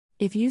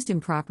If used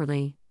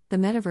improperly, the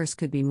metaverse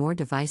could be more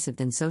divisive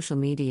than social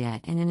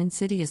media and an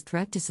insidious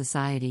threat to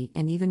society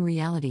and even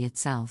reality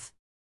itself.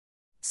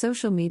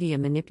 Social media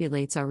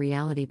manipulates our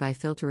reality by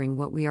filtering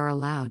what we are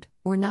allowed,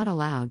 or not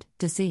allowed,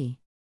 to see.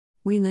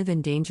 We live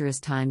in dangerous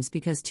times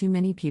because too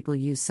many people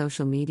use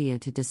social media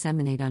to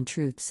disseminate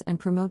untruths and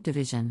promote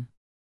division.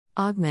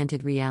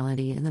 Augmented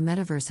reality and the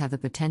metaverse have the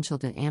potential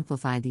to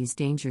amplify these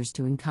dangers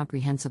to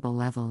incomprehensible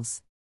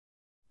levels.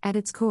 At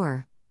its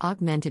core,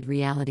 augmented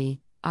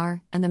reality,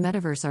 AR, and the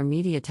metaverse are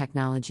media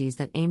technologies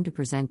that aim to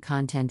present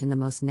content in the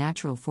most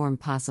natural form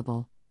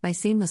possible, by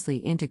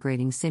seamlessly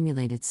integrating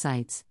simulated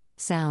sights,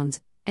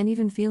 sounds, and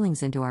even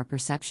feelings into our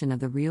perception of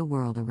the real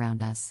world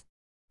around us.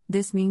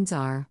 This means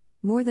AR,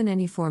 more than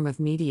any form of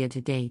media to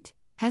date,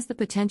 has the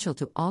potential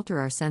to alter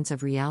our sense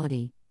of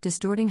reality,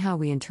 distorting how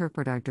we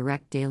interpret our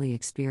direct daily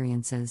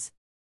experiences.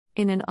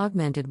 In an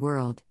augmented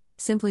world,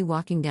 simply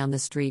walking down the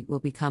street will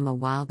become a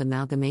wild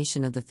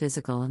amalgamation of the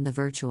physical and the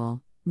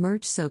virtual,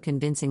 merged so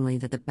convincingly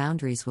that the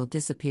boundaries will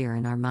disappear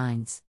in our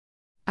minds.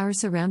 Our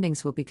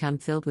surroundings will become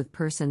filled with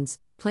persons,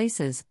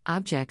 places,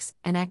 objects,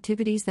 and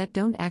activities that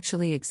don't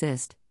actually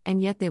exist,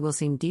 and yet they will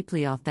seem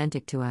deeply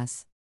authentic to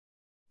us.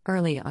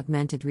 Early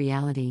augmented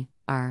reality,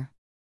 AR.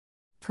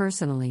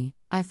 Personally,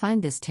 I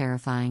find this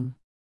terrifying.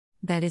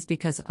 That is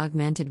because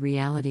augmented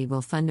reality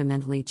will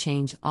fundamentally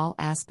change all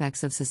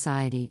aspects of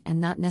society and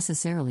not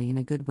necessarily in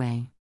a good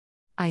way.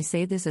 I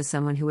say this as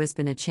someone who has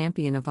been a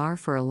champion of AR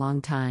for a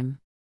long time.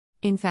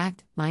 In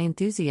fact, my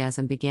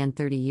enthusiasm began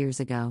 30 years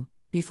ago,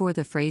 before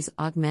the phrase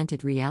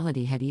augmented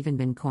reality had even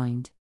been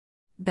coined.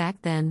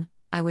 Back then,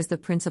 I was the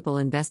principal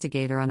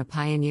investigator on a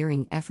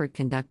pioneering effort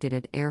conducted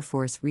at Air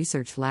Force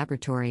Research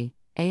Laboratory,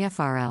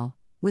 AFRL,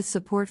 with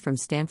support from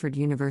Stanford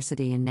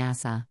University and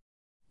NASA.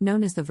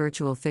 Known as the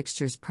Virtual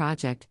Fixtures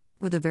Project,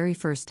 for the very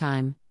first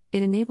time,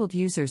 it enabled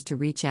users to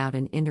reach out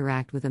and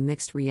interact with a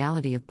mixed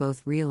reality of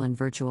both real and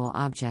virtual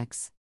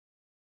objects.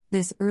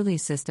 This early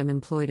system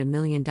employed $1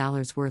 million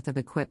worth of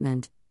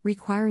equipment,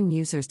 requiring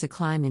users to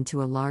climb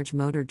into a large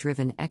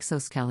motor-driven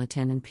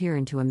exoskeleton and peer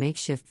into a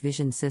makeshift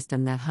vision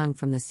system that hung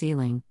from the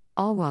ceiling,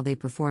 all while they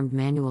performed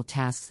manual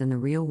tasks in the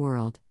real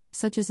world,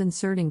 such as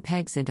inserting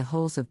pegs into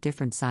holes of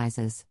different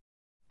sizes.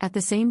 At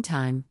the same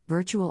time,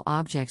 virtual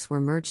objects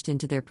were merged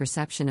into their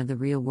perception of the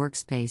real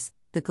workspace,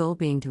 the goal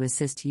being to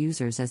assist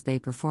users as they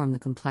perform the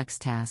complex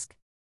task.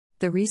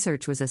 The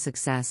research was a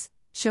success,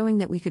 showing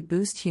that we could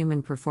boost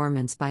human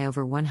performance by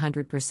over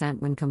 100%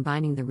 when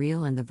combining the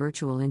real and the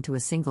virtual into a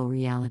single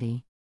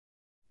reality.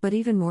 But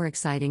even more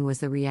exciting was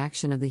the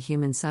reaction of the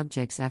human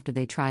subjects after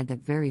they tried that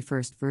very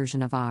first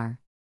version of AR.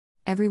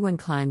 Everyone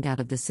climbed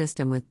out of the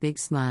system with big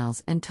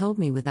smiles and told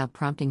me without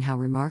prompting how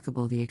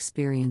remarkable the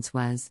experience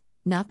was,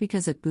 not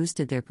because it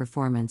boosted their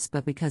performance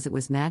but because it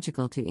was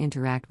magical to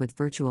interact with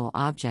virtual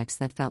objects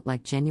that felt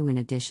like genuine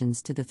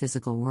additions to the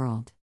physical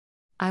world.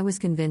 I was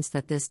convinced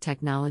that this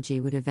technology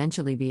would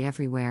eventually be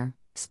everywhere,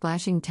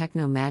 splashing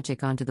techno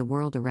magic onto the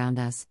world around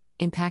us,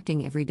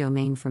 impacting every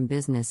domain from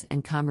business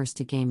and commerce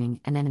to gaming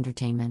and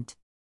entertainment.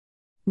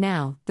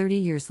 Now, 30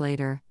 years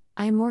later,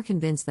 I am more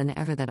convinced than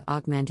ever that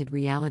augmented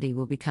reality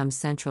will become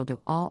central to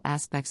all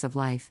aspects of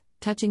life,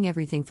 touching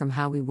everything from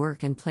how we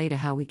work and play to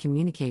how we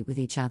communicate with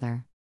each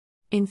other.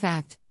 In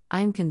fact,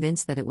 I am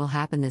convinced that it will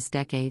happen this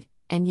decade,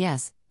 and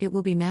yes, it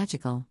will be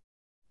magical.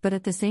 But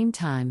at the same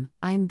time,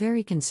 I am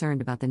very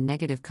concerned about the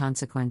negative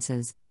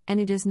consequences, and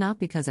it is not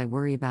because I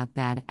worry about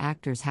bad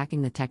actors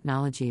hacking the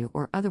technology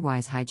or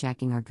otherwise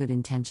hijacking our good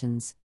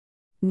intentions.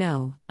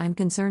 No, I'm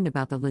concerned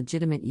about the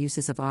legitimate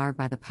uses of AR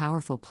by the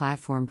powerful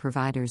platform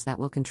providers that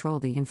will control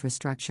the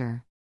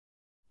infrastructure.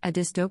 A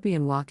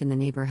dystopian walk in the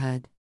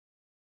neighborhood.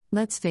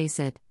 Let's face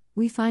it,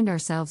 we find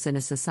ourselves in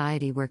a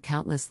society where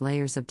countless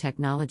layers of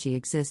technology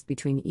exist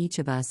between each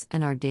of us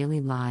and our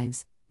daily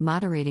lives,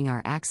 moderating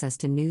our access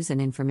to news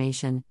and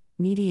information,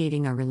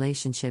 mediating our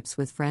relationships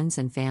with friends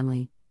and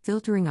family,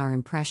 filtering our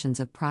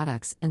impressions of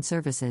products and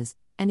services,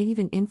 and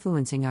even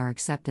influencing our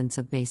acceptance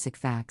of basic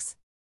facts.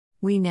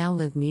 We now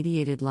live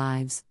mediated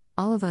lives,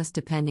 all of us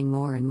depending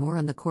more and more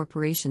on the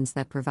corporations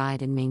that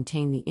provide and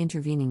maintain the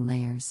intervening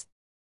layers.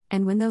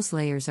 And when those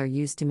layers are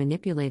used to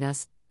manipulate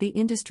us, the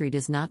industry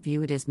does not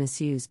view it as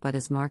misuse but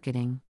as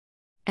marketing.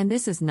 And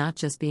this is not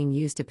just being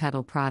used to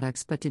peddle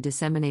products but to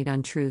disseminate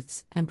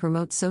untruths and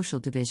promote social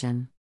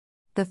division.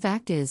 The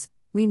fact is,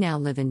 we now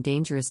live in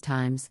dangerous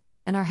times,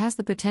 and AR has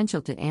the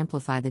potential to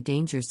amplify the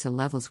dangers to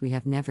levels we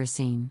have never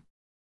seen.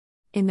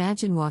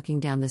 Imagine walking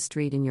down the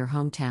street in your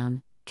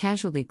hometown,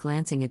 casually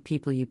glancing at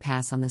people you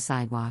pass on the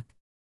sidewalk.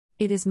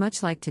 It is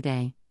much like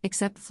today,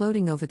 except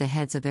floating over the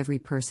heads of every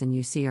person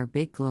you see are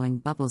big glowing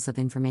bubbles of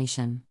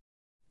information.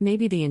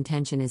 Maybe the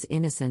intention is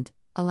innocent,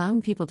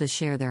 allowing people to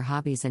share their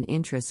hobbies and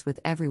interests with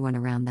everyone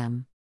around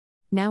them.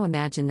 Now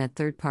imagine that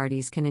third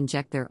parties can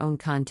inject their own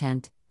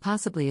content,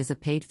 possibly as a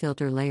paid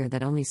filter layer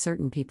that only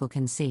certain people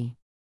can see.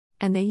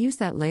 And they use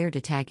that layer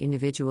to tag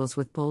individuals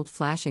with bold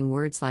flashing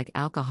words like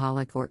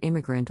alcoholic or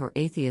immigrant or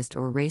atheist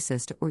or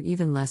racist, or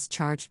even less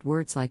charged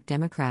words like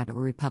Democrat or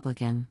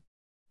Republican.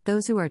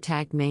 Those who are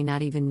tagged may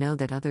not even know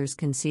that others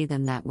can see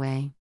them that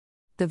way.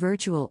 The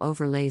virtual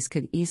overlays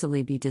could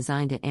easily be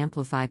designed to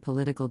amplify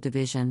political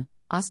division,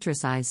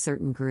 ostracize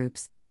certain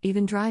groups,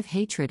 even drive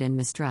hatred and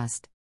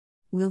mistrust.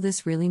 Will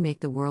this really make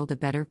the world a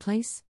better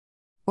place?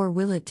 Or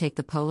will it take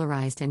the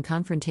polarized and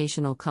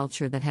confrontational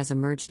culture that has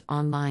emerged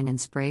online and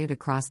spray it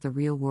across the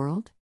real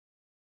world?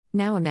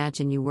 Now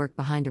imagine you work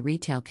behind a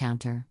retail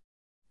counter.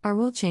 Or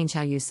will change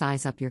how you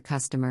size up your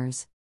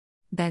customers.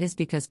 That is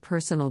because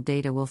personal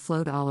data will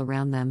float all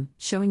around them,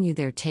 showing you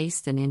their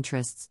tastes and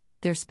interests,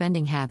 their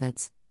spending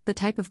habits, the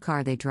type of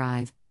car they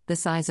drive, the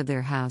size of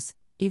their house,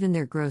 even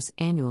their gross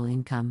annual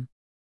income.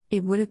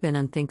 It would have been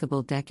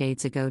unthinkable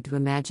decades ago to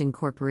imagine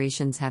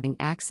corporations having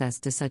access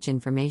to such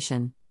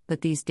information,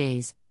 but these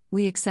days,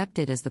 we accept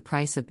it as the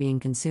price of being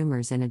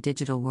consumers in a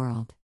digital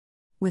world.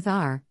 With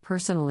our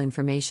personal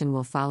information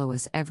will follow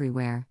us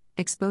everywhere,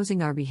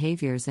 exposing our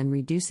behaviors and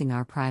reducing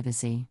our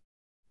privacy.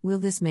 Will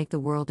this make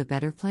the world a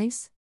better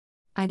place?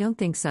 I don't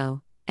think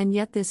so, and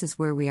yet this is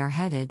where we are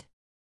headed.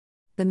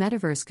 The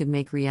metaverse could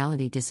make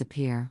reality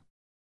disappear.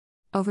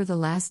 Over the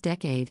last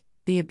decade,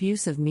 the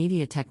abuse of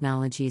media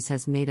technologies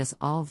has made us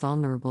all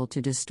vulnerable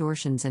to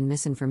distortions and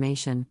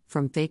misinformation,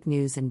 from fake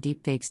news and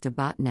deepfakes to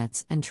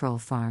botnets and troll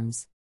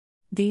farms.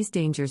 These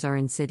dangers are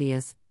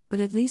insidious, but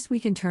at least we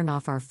can turn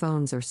off our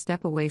phones or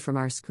step away from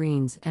our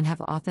screens and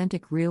have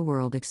authentic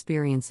real-world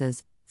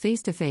experiences,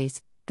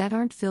 face-to-face, that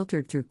aren't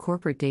filtered through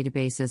corporate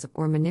databases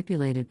or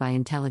manipulated by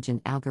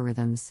intelligent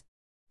algorithms.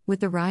 With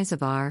the rise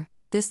of AR,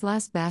 this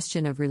last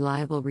bastion of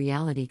reliable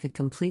reality could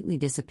completely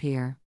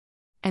disappear.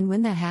 And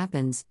when that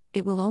happens,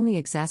 it will only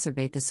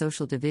exacerbate the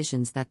social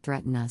divisions that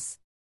threaten us.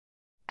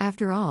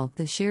 After all,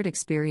 the shared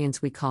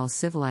experience we call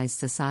civilized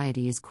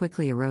society is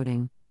quickly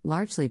eroding,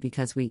 largely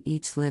because we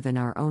each live in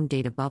our own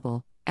data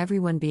bubble,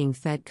 everyone being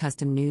fed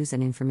custom news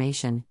and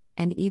information,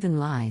 and even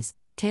lies,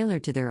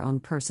 tailored to their own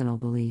personal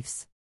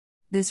beliefs.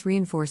 This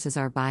reinforces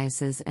our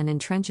biases and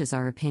entrenches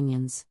our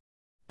opinions.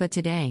 But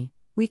today,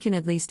 we can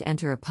at least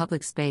enter a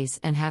public space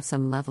and have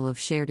some level of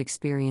shared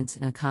experience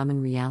in a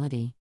common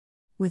reality.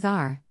 With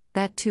AR,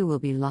 that too will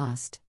be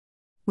lost.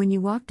 When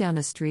you walk down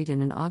a street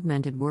in an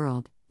augmented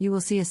world, you will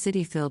see a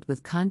city filled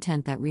with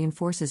content that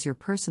reinforces your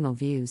personal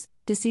views,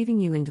 deceiving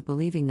you into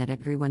believing that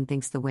everyone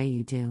thinks the way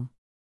you do.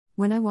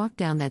 When I walk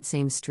down that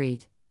same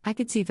street, I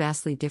could see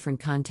vastly different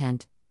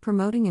content,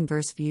 promoting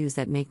inverse views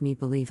that make me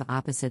believe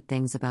opposite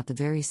things about the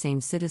very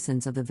same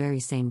citizens of the very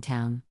same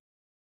town.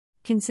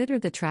 Consider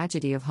the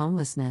tragedy of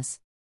homelessness.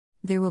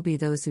 There will be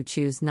those who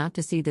choose not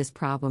to see this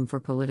problem for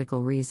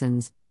political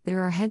reasons.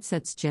 There are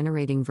headsets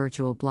generating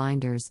virtual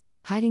blinders,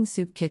 hiding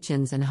soup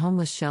kitchens and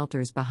homeless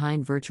shelters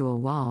behind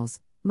virtual walls,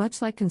 much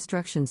like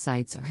construction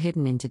sites are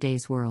hidden in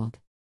today's world.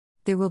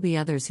 There will be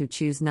others who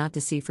choose not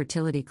to see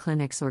fertility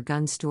clinics or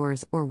gun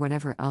stores or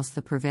whatever else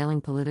the prevailing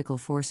political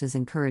forces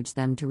encourage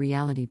them to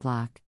reality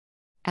block.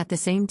 At the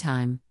same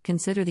time,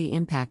 consider the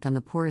impact on the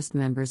poorest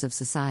members of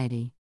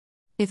society.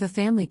 If a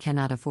family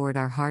cannot afford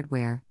our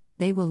hardware,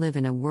 they will live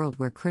in a world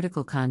where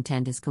critical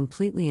content is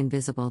completely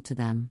invisible to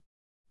them.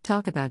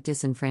 Talk about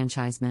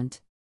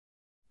disenfranchisement.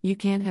 You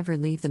can't ever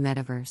leave the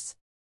metaverse.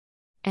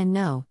 And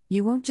no,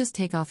 you won't just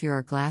take off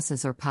your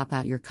glasses or pop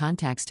out your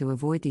contacts to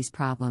avoid these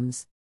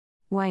problems.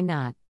 Why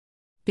not?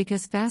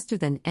 Because faster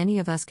than any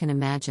of us can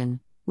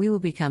imagine, we will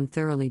become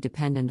thoroughly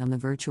dependent on the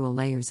virtual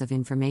layers of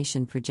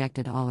information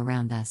projected all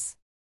around us.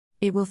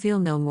 It will feel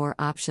no more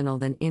optional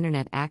than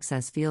internet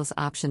access feels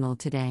optional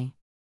today.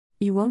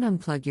 You won't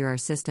unplug your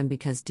system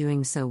because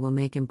doing so will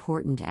make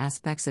important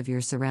aspects of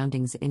your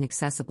surroundings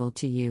inaccessible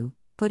to you,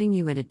 putting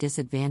you at a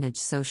disadvantage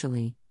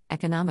socially,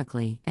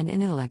 economically, and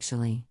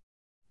intellectually.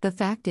 The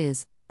fact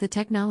is, the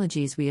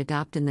technologies we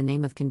adopt in the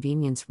name of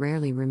convenience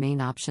rarely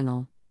remain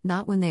optional,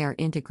 not when they are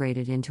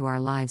integrated into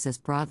our lives as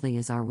broadly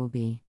as AR will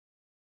be.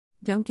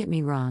 Don't get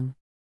me wrong.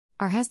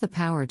 AR has the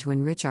power to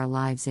enrich our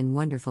lives in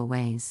wonderful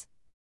ways.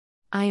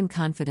 I am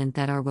confident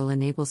that AR will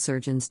enable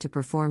surgeons to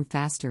perform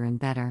faster and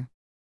better.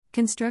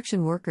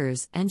 Construction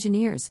workers,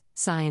 engineers,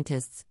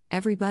 scientists,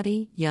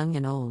 everybody, young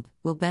and old,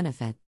 will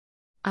benefit.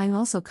 I'm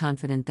also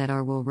confident that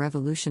AR will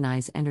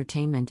revolutionize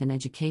entertainment and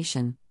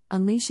education,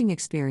 unleashing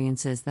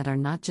experiences that are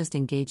not just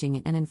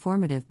engaging and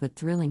informative but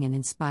thrilling and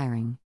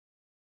inspiring.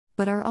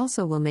 But AR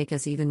also will make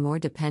us even more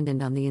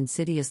dependent on the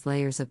insidious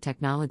layers of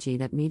technology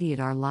that mediate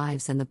our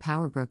lives and the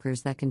power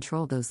brokers that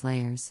control those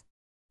layers.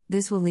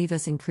 This will leave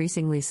us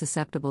increasingly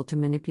susceptible to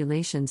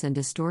manipulations and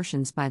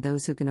distortions by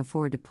those who can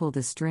afford to pull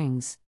the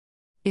strings.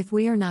 If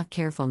we are not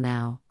careful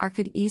now, AR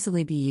could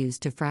easily be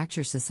used to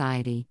fracture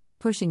society,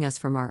 pushing us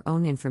from our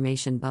own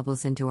information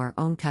bubbles into our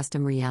own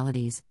custom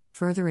realities,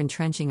 further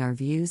entrenching our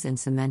views and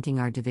cementing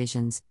our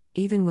divisions,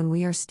 even when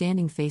we are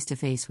standing face to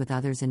face with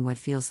others in what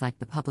feels like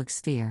the public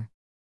sphere.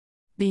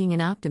 Being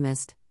an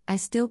optimist, I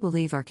still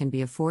believe AR can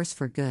be a force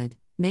for good,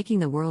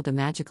 making the world a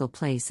magical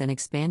place and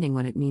expanding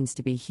what it means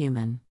to be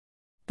human.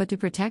 But to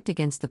protect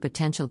against the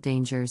potential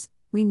dangers,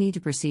 we need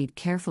to proceed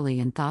carefully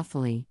and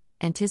thoughtfully,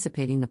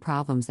 anticipating the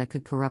problems that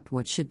could corrupt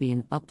what should be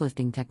an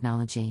uplifting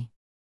technology.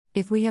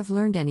 If we have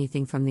learned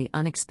anything from the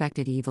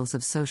unexpected evils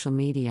of social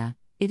media,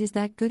 It is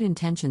that good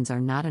intentions are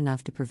not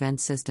enough to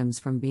prevent systems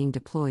from being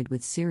deployed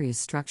with serious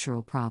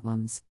structural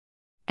problems.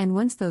 And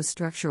once those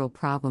structural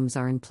problems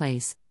are in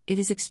place, it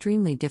is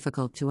extremely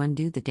difficult to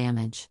undo the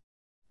damage.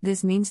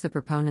 This means the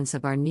proponents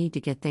of our need to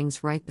get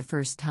things right the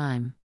first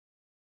time.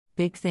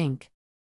 Big think.